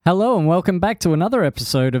Hello and welcome back to another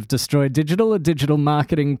episode of Destroy Digital, a digital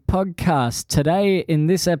marketing podcast. Today, in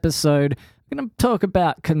this episode, we're going to talk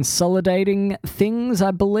about consolidating things, I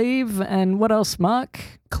believe. And what else,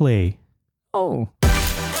 Mark? Clay. Oh.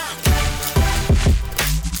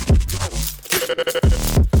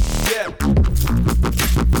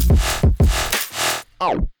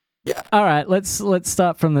 Yeah. All right, let's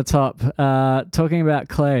start from the top. Talking about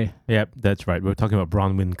Clay. Yep, that's right. We're talking about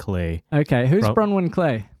Bronwyn Clay. Okay, who's Bronwyn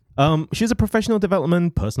Clay? She's a professional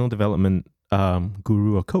development, personal development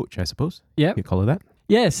guru or coach, I suppose. Yep. You call her that?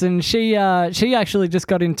 Yes, and she actually just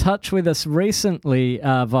got in touch with us recently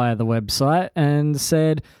via the website and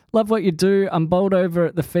said, "Love what you do. I'm bowled over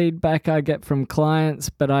at the feedback I get from clients,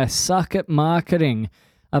 but I suck at marketing.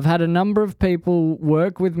 I've had a number of people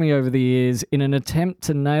work with me over the years in an attempt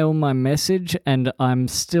to nail my message, and I'm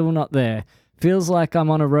still not there. Feels like I'm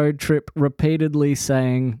on a road trip repeatedly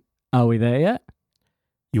saying, 'Are we there yet?'"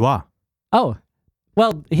 You are. Oh,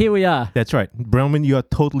 well, here we are. That's right. Bronwyn, you are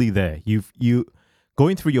totally there. You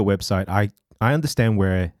going through your website, I understand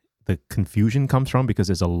where the confusion comes from because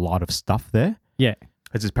there's a lot of stuff there. Yeah.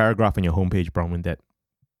 There's this paragraph on your homepage, Bronwyn, that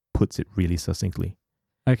puts it really succinctly.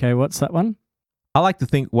 Okay, what's that one? I like to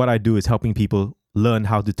think what I do is helping people learn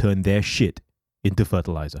how to turn their shit into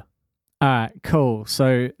fertilizer. All right, cool.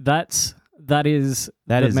 So that is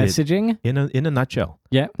That the is messaging. In a nutshell.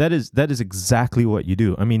 Yeah. That is exactly what you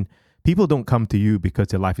do. I mean, people don't come to you because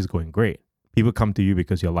their life is going great. People come to you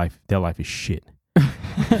because their life is shit.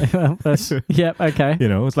 Well, yep. Okay. You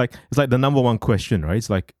know, it's like the number one question, right? It's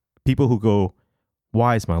like people who go,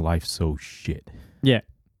 "Why is my life so shit?" Yeah.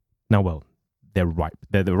 Now, well, they're right.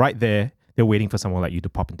 They're right there. They're waiting for someone like you to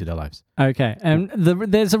pop into their lives. Okay. And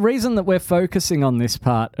there's a reason that we're focusing on this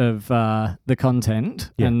part of the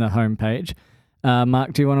content and the homepage.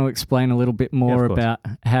 Mark, do you want to explain a little bit more about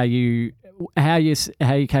how you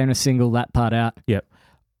came to single that part out? Yep.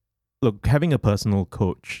 Look, having a personal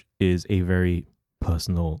coach is a very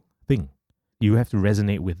personal thing. You have to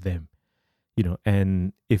resonate with them, you know.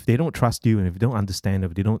 And if they don't trust you, and if they don't understand,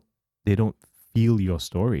 if they don't feel your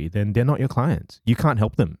story, then they're not your clients. You can't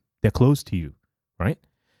help them. They're close to you, right?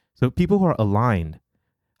 So people who are aligned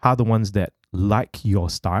are the ones that like your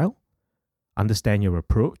style, understand your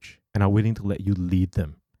approach, and are willing to let you lead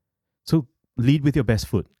them. So lead with your best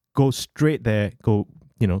foot. Go straight there. Go,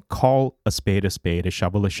 call a spade, a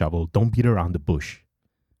shovel, a shovel. Don't beat around the bush.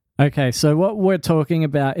 Okay, so what we're talking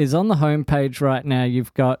about is on the homepage right now,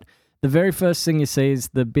 you've got the very first thing you see is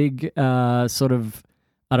the big sort of,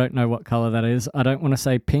 I don't know what color that is. I don't want to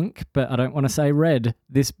say pink, but I don't want to say red.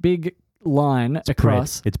 This big line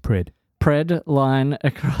across. It's pred. Pred line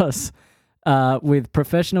across with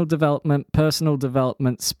professional development, personal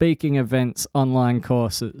development, speaking events, online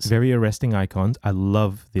courses. Very arresting icons. I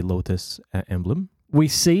love the lotus emblem. We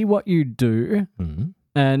see what you do. Mm-hmm.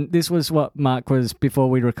 And this was what Mark was before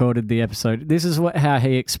we recorded the episode. This is how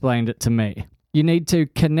he explained it to me. You need to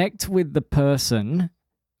connect with the person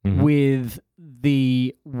with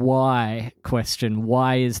the why question.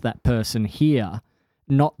 Why is that person here?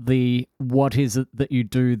 Not the what is it that you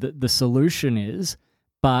do that the solution is,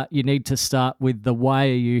 but you need to start with the why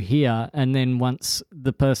are you here? And then once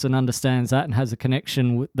the person understands that and has a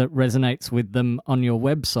connection that resonates with them on your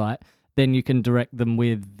website, then you can direct them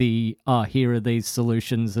with the, here are these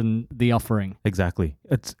solutions and the offering. Exactly.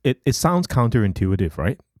 It sounds counterintuitive,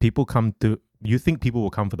 right? You think people will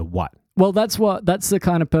come for the what? Well, that's the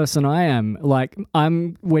kind of person I am. Like,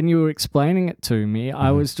 when you were explaining it to me,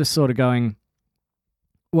 I was just sort of going,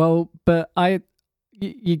 well, but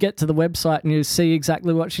you get to the website and you see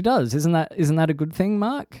exactly what she does. Isn't that a good thing,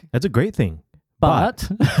 Mark? That's a great thing. But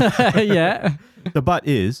yeah. The but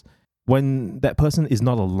is when that person is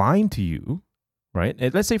not aligned to you, right?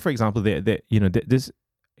 Let's say, for example, this.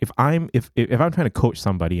 If I'm trying to coach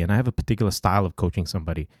somebody and I have a particular style of coaching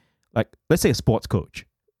somebody, like let's say a sports coach,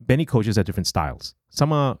 many coaches have different styles.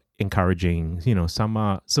 Some are encouraging, some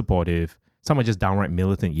are supportive, some are just downright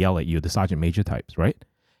militant, yell at you, the sergeant major types, right?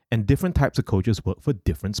 And different types of coaches work for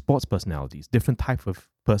different sports personalities, different type of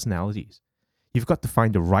personalities. You've got to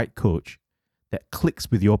find the right coach that clicks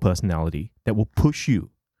with your personality, that will push you.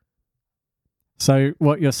 So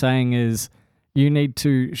what you're saying is you need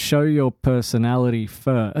to show your personality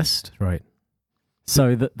first. Right.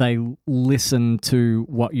 So that they listen to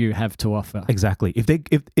what you have to offer. Exactly.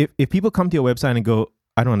 If people come to your website and go,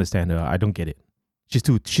 I don't understand her, I don't get it. She's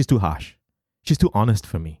too harsh. She's too honest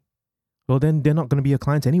for me. Well, then they're not going to be your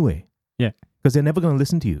clients anyway. Yeah. Because they're never going to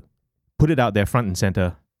listen to you. Put it out there front and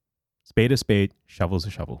center. Spade a spade, shovel's a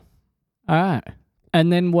shovel. All right.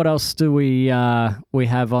 And then what else do we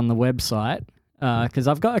have on the website? because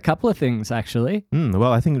I've got a couple of things actually.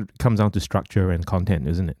 Well, I think it comes down to structure and content,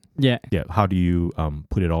 isn't it? Yeah. Yeah. How do you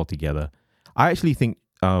put it all together? I actually think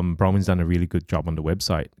Bronwyn's done a really good job on the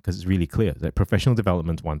website because it's really clear that professional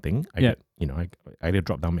development's one thing. I get a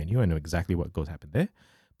drop down menu. I know exactly what goes happen there.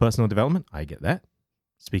 Personal development, I get that.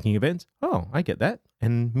 Speaking events, oh, I get that.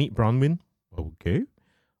 And meet Bronwyn, okay.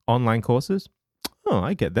 Online courses, oh,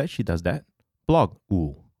 I get that. She does that. Blog,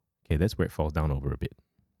 ooh, okay, that's where it falls down over a bit.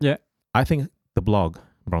 Yeah. I think the blog,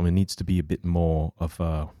 Bronwyn, needs to be a bit more of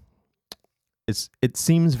a. It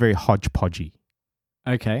seems very hodgepodgey.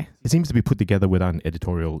 Okay. It seems to be put together without an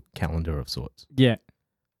editorial calendar of sorts. Yeah.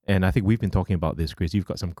 And I think we've been talking about this, Chris. You've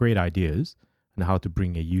got some great ideas on how to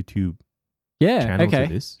bring a YouTube channel to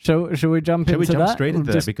this. Shall we jump into that? Shall we jump straight into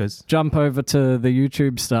that? Just Because jump over to the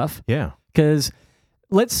YouTube stuff. yeah. Because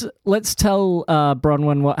let's tell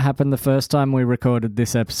Bronwyn what happened the first time we recorded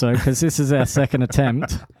this episode, because this is our second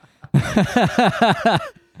attempt.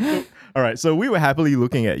 All right, so we were happily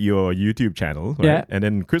looking at your YouTube channel, right? Yeah. And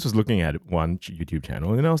then Chris was looking at one YouTube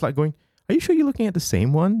channel, and I was like going, are you sure you're looking at the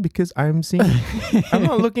same one? Because I'm seeing, I'm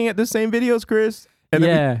not looking at the same videos, Chris. And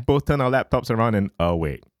then we both turn our laptops around and, oh,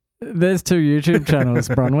 wait. There's two YouTube channels,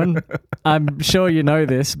 Bronwyn. I'm sure you know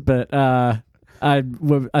this, but I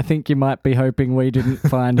think you might be hoping we didn't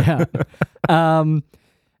find out.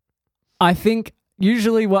 I think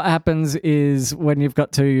usually what happens is when you've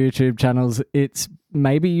got two YouTube channels, it's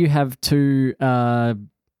maybe you have two Gmail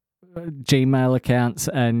accounts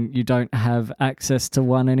and you don't have access to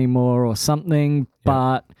one anymore or something. Yeah.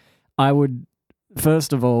 But I would,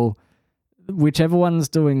 first of all, whichever one's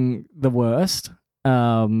doing the worst,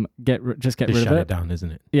 get rid of it. Shut it down,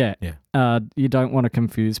 isn't it? Yeah. You don't want to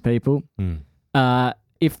confuse people.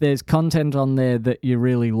 If there's content on there that you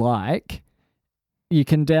really like, you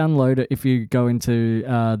can download it. If you go into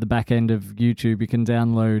the back end of YouTube, you can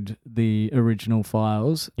download the original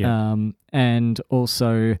files. Yeah. And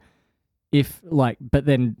also, but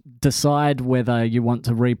then decide whether you want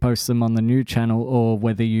to repost them on the new channel or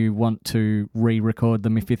whether you want to re-record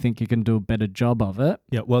them if you think you can do a better job of it.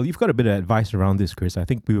 Yeah, well, you've got a bit of advice around this, Chris. I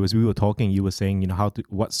think we were talking, you were saying,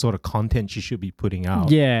 what sort of content she should be putting out.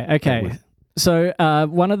 Yeah, okay. So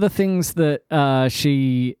one of the things that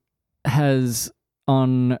she has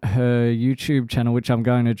on her YouTube channel, which I'm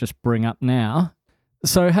going to just bring up now.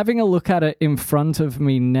 So having a look at it in front of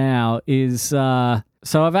me now is...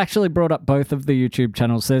 So I've actually brought up both of the YouTube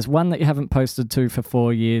channels. There's one that you haven't posted to for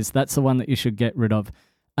 4 years. That's the one that you should get rid of.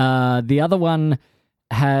 The other one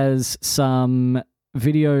has some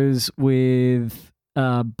videos with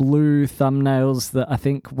blue thumbnails that I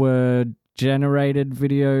think were generated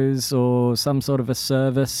videos or some sort of a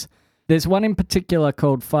service. There's one in particular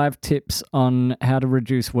called 5 Tips on How to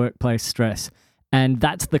Reduce Workplace Stress. And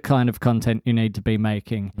that's the kind of content you need to be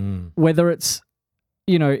making. Whether it's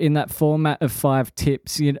in that format of 5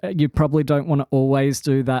 tips, you probably don't want to always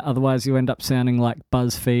do that. Otherwise, you end up sounding like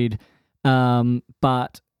BuzzFeed.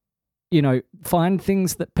 But, find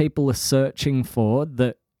things that people are searching for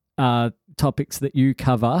that are topics that you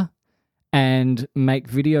cover and make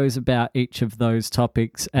videos about each of those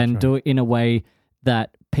topics and do it in a way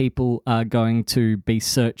that people are going to be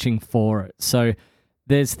searching for it. So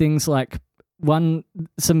there's things like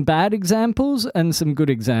some bad examples and some good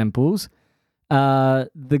examples.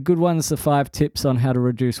 The good one's the 5 tips on how to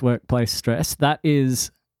reduce workplace stress. That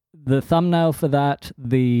is the thumbnail for that.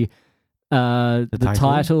 The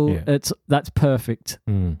title. Yeah. That's perfect,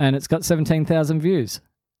 and it's got 17,000 views,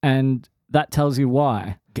 and that tells you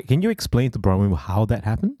why. Can you explain to Bronwyn how that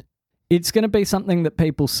happened? It's going to be something that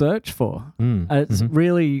people search for. It's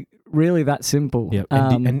really, really that simple. Yeah.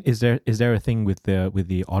 And is there a thing with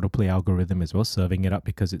the autoplay algorithm as well, serving it up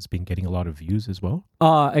because it's been getting a lot of views as well?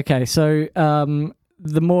 Oh, okay. So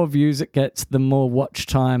the more views it gets, the more watch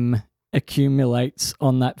time accumulates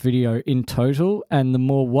on that video in total, and the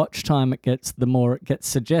more watch time it gets, the more it gets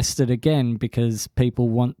suggested again because people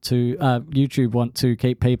YouTube want to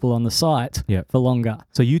keep people on the site for longer.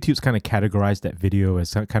 So YouTube's kind of categorized that video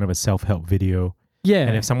as kind of a self-help video. Yeah.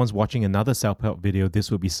 And if someone's watching another self-help video,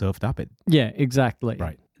 this will be served up. Yeah, exactly.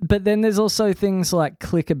 Right. But then there's also things like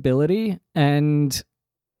clickability and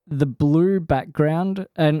the blue background.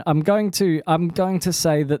 And I'm going to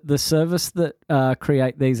say that the service that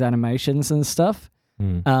create these animations and stuff,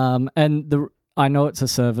 I know it's a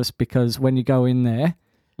service because when you go in there,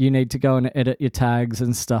 you need to go and edit your tags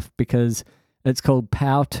and stuff because it's called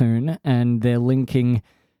Powtoon and they're linking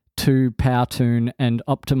to Powtoon and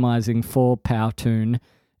optimizing for Powtoon.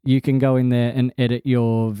 You can go in there and edit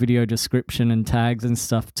your video description and tags and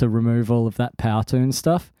stuff to remove all of that Powtoon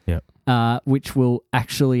stuff, which will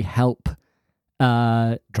actually help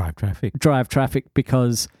drive traffic.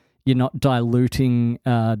 because you're not diluting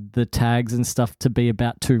the tags and stuff to be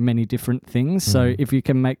about too many different things. So if you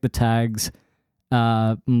can make the tags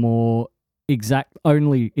more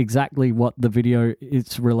exactly what the video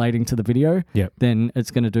is relating to the video, then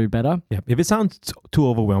it's going to do better. Yeah. If it sounds too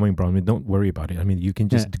overwhelming, Bronwyn, don't worry about it. I mean, you can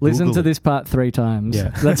just listen to this part 3 times.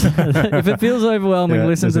 Yeah. If it feels overwhelming,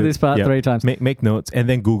 listen to this part 3 times. Make notes and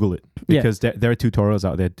then Google it, because there are tutorials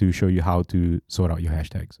out there to show you how to sort out your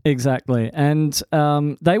hashtags. Exactly. And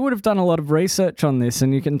they would have done a lot of research on this,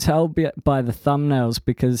 and you can tell by the thumbnails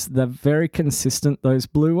because they're very consistent, those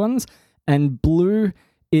blue ones. And blue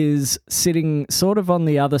is sitting sort of on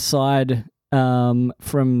the other side from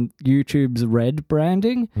YouTube's red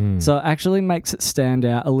branding. So it actually makes it stand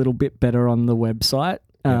out a little bit better on the website,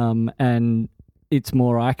 and it's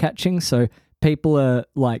more eye-catching. So people are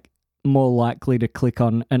like more likely to click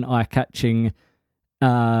on an eye-catching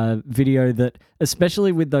video that,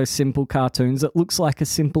 especially with those simple cartoons, it looks like a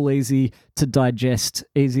simple, easy to digest,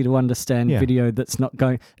 easy to understand video that's not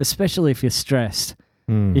going, especially if you're stressed.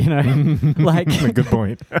 You know, like a good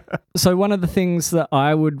point. So one of the things that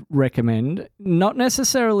I would recommend, not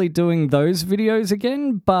necessarily doing those videos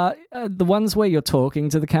again, but the ones where you're talking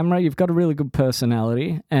to the camera, you've got a really good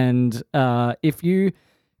personality. And if you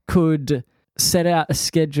could set out a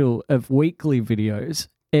schedule of weekly videos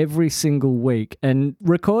every single week and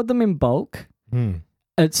record them in bulk,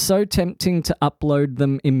 it's so tempting to upload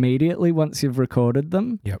them immediately once you've recorded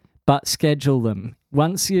them. But schedule them.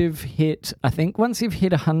 Once you've hit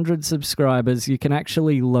 100 subscribers, you can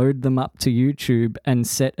actually load them up to YouTube and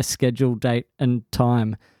set a scheduled date and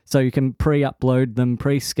time. So you can pre-upload them,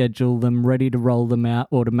 pre-schedule them, ready to roll them out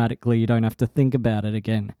automatically. You don't have to think about it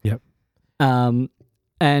again. And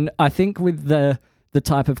I think with the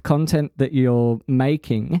type of content that you're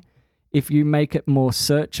making, if you make it more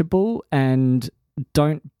searchable and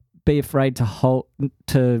don't be afraid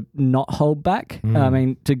to not hold back. I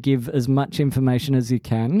mean, to give as much information as you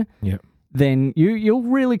can. Then you'll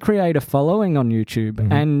really create a following on YouTube,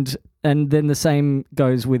 and then the same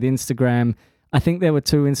goes with Instagram. I think there were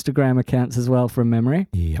 2 Instagram accounts as well from memory.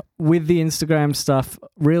 With the Instagram stuff,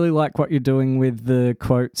 really like what you're doing with the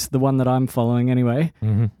quotes. The one that I'm following anyway.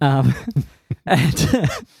 And I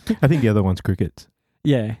think the other one's crickets.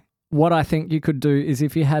 Yeah. What I think you could do is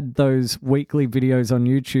if you had those weekly videos on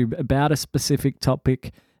YouTube about a specific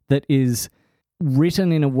topic that is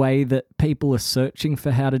written in a way that people are searching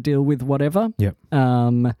for how to deal with whatever,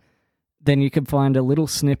 then you could find a little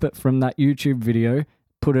snippet from that YouTube video,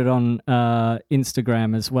 put it on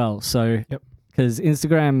Instagram as well. So, because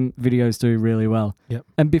Instagram videos do really well.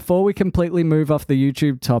 And before we completely move off the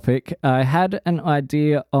YouTube topic, I had an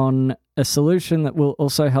idea on a solution that will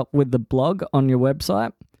also help with the blog on your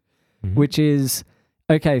website. Which is,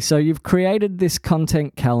 okay, so you've created this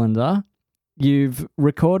content calendar, you've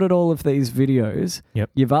recorded all of these videos,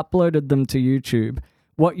 you've uploaded them to YouTube.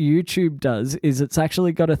 What YouTube does is it's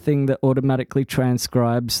actually got a thing that automatically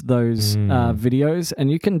transcribes those videos, and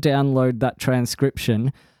you can download that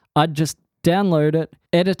transcription. I'd just download it,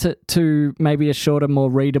 edit it to maybe a shorter, more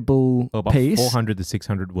readable piece. 400 to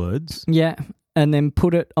 600 words. Yeah. And then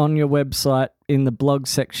put it on your website in the blog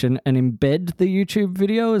section and embed the YouTube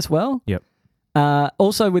video as well.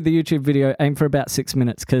 Also with the YouTube video, aim for about 6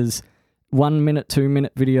 minutes, because 1 minute, 2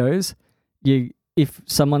 minute videos, if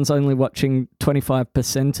someone's only watching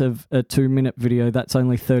 25% of a 2 minute video, that's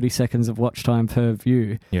only 30 seconds of watch time per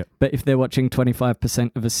view. But if they're watching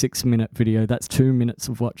 25% of a 6 minute video, that's 2 minutes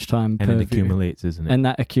of watch time per view. And it accumulates, isn't it? And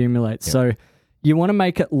that accumulates. So you want to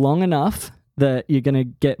make it long enough that you're going to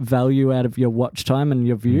get value out of your watch time and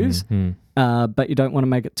your views, but you don't want to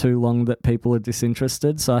make it too long that people are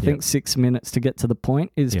disinterested. So I think 6 minutes to get to the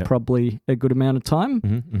point is probably a good amount of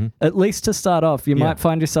time, at least to start off. You might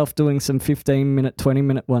find yourself doing some 15-minute,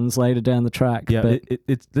 20-minute ones later down the track. But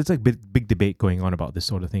there's like big debate going on about this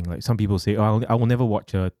sort of thing. Like some people say, I will never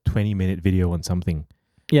watch a 20-minute video on something.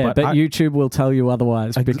 Yeah, but YouTube will tell you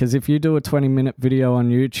otherwise, because if you do a 20-minute video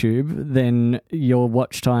on YouTube, then your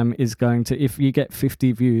watch time is going to, if you get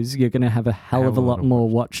 50 views, you're going to have a hell of a lot more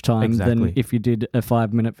watch time than if you did a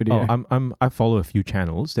 5-minute video. I follow a few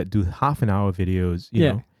channels that do half-an-hour videos, you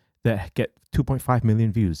know, that get 2.5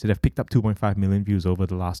 million views, that have picked up 2.5 million views over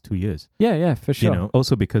the last 2 years. Yeah, for sure. You know,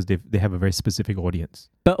 also because they have a very specific audience.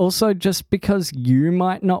 But also just because you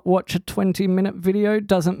might not watch a 20-minute video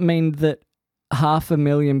doesn't mean that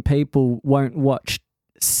 500,000 people won't watch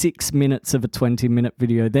 6 minutes of a 20-minute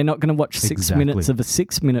video. They're not going to watch 6 minutes of a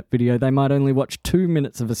 6-minute video. They might only watch 2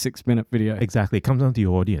 minutes of a 6-minute video. Exactly. It comes down to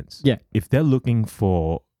your audience. Yeah. If they're looking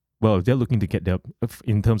to get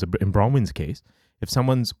in terms of, in Bronwyn's case, if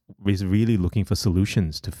someone's is really looking for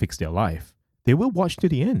solutions to fix their life, they will watch to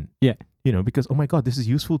the end. Yeah. You know, because, oh my God, this is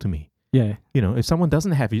useful to me. Yeah. You know, if someone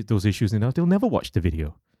doesn't have those issues, they'll never watch the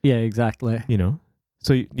video. Yeah, exactly. You know?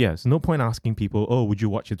 So, yeah, there's no point asking people, oh, would you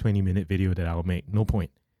watch a 20-minute video that I'll make? No point.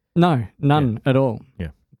 No, none at all. Yeah.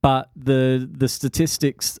 But the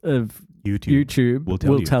statistics of YouTube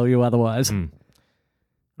will tell you otherwise. Mm.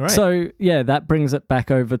 All right. So, yeah, that brings it back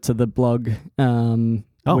over to the blog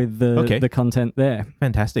with the content there.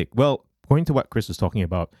 Fantastic. Well, going to what Chris was talking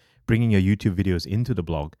about, bringing your YouTube videos into the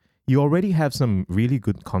blog, you already have some really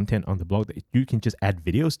good content on the blog that you can just add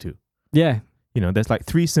videos to. Yeah. You know, there's like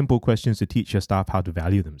 3 simple questions to teach your staff how to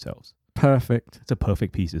value themselves. Perfect. It's a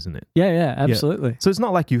perfect piece, isn't it? Yeah, absolutely. Yeah. So it's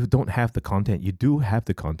not like you don't have the content. You do have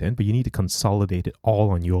the content, but you need to consolidate it all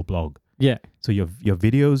on your blog. Yeah. So your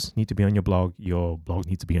videos need to be on your blog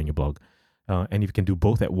needs to be on your blog. And if you can do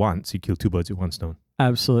both at once, you kill 2 birds with 1 stone.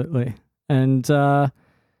 Absolutely. And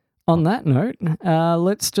on that note,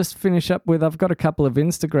 let's just finish up with, I've got a couple of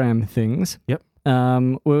Instagram things. Yep.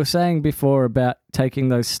 We were saying before about taking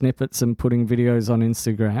those snippets and putting videos on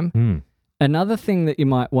Instagram. Mm. Another thing that you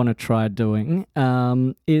might want to try doing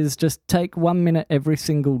is just take 1 minute every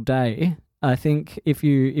single day. I think if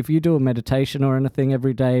you do a meditation or anything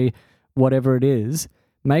every day, whatever it is,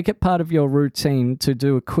 make it part of your routine to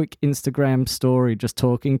do a quick Instagram story just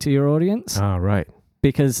talking to your audience. Ah, right.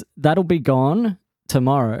 Because that'll be gone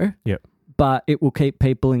tomorrow. Yep. But it will keep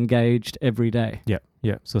people engaged every day.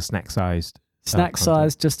 Yep. So snack-sized. Snack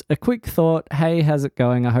size, just a quick thought. Hey, how's it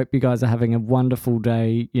going? I hope you guys are having a wonderful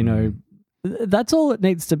day. You know, that's all it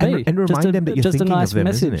needs to be. And remind them that you're thinking of them,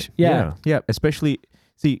 isn't it? Yeah. Especially,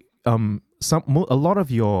 see, a lot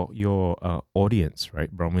of your audience,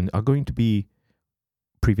 right, Bronwyn, are going to be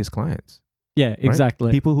previous clients. Yeah, exactly.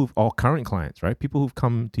 Right? People or current clients, right? People who've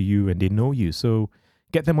come to you and they know you. So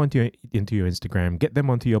get them into your Instagram, get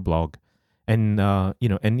them onto your blog. And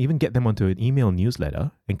and even get them onto an email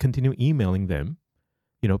newsletter and continue emailing them,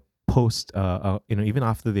 post, even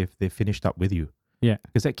after they've finished up with you. Yeah,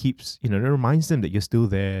 because that keeps, it reminds them that you're still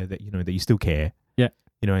there, that that you still care. Yeah,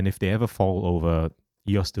 and if they ever fall over,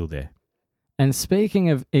 you're still there. And speaking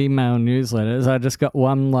of email newsletters, I just got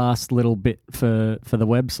one last little bit for the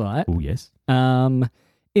website. Oh yes.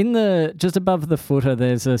 In just above the footer,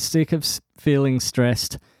 there's a stick of feeling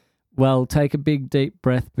stressed. Well, take a big deep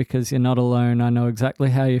breath because you're not alone. I know exactly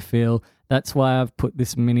how you feel. That's why I've put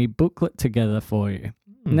this mini booklet together for you.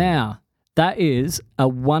 Now, that is a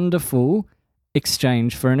wonderful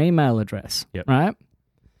exchange for an email address, right?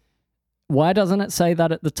 Why doesn't it say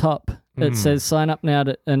that at the top? It says sign up now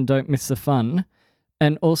and don't miss the fun.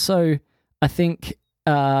 And also, I think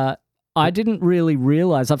I didn't really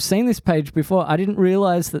realize, I've seen this page before, I didn't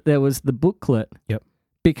realize that there was the booklet. Yep.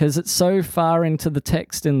 Because it's so far into the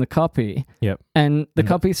text in the copy. Yep. And the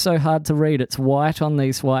copy's so hard to read. It's white on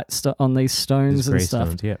these on these stones and stuff.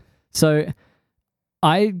 Stones, yeah. So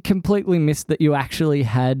I completely missed that you actually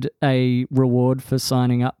had a reward for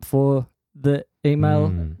signing up for the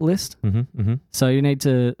email list. So you need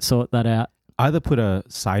to sort that out. Either put a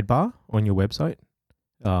sidebar on your website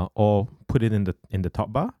or put it in the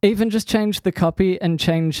top bar. Even just change the copy and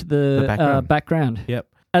change the background. Yep.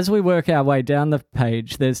 As we work our way down the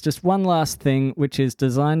page, there's just one last thing, which is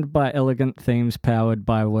designed by Elegant Themes powered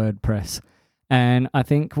by WordPress. And I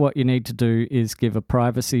think what you need to do is give a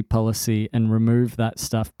privacy policy and remove that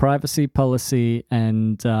stuff. Privacy policy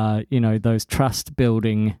and, those trust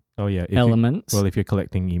building elements. If you're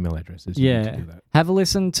collecting email addresses, you need to do that. Have a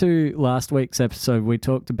listen to last week's episode. We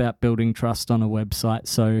talked about building trust on a website.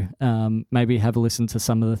 So maybe have a listen to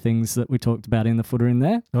some of the things that we talked about in the footer in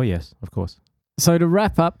there. Oh, yes, of course. So to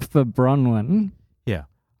wrap up for Bronwyn. Yeah,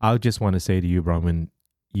 I just want to say to you, Bronwyn,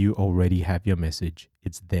 you already have your message.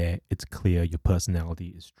 It's there. It's clear. Your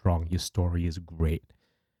personality is strong. Your story is great.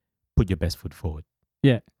 Put your best foot forward.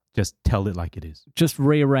 Yeah. Just tell it like it is. Just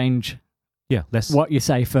rearrange what you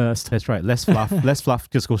say first. That's right. Less fluff. Less fluff.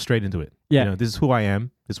 Just go straight into it. Yeah. This is who I am.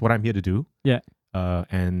 This is what I'm here to do. Yeah.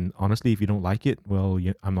 And honestly, if you don't like it, well,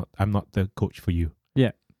 I'm not the coach for you.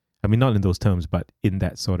 Yeah. I mean, not in those terms, but in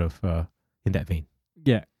that sort of... in that vein.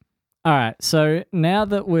 Yeah. All right. So now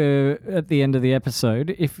that we're at the end of the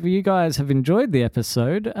episode, if you guys have enjoyed the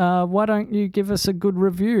episode, why don't you give us a good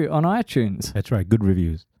review on iTunes? That's right. Good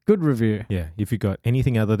reviews. Good review. Yeah. If you got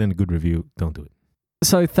anything other than a good review, don't do it.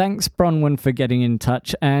 So thanks, Bronwyn, for getting in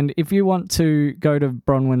touch. And if you want to go to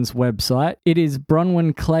Bronwyn's website, it is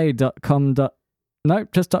bronwynclay.com. Nope,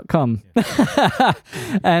 just .com. Yeah.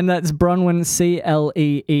 And that's Bronwyn,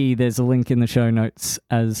 CLEE. There's a link in the show notes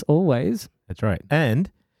as always. That's right.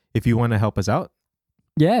 And if you want to help us out,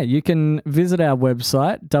 you can visit our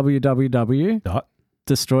website,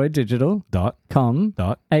 destroydigital.com.au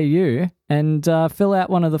dot. and fill out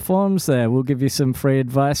one of the forms there. We'll give you some free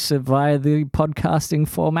advice via the podcasting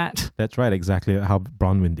format. That's right, exactly how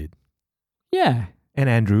Bronwyn did. Yeah. And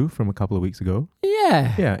Andrew from a couple of weeks ago.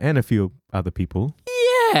 Yeah. Yeah, and a few other people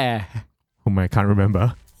Yeah. whom I can't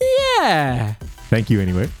remember. Yeah. Thank you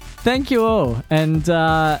anyway. Thank you all. And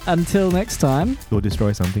until next time. Go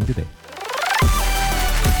destroy something today.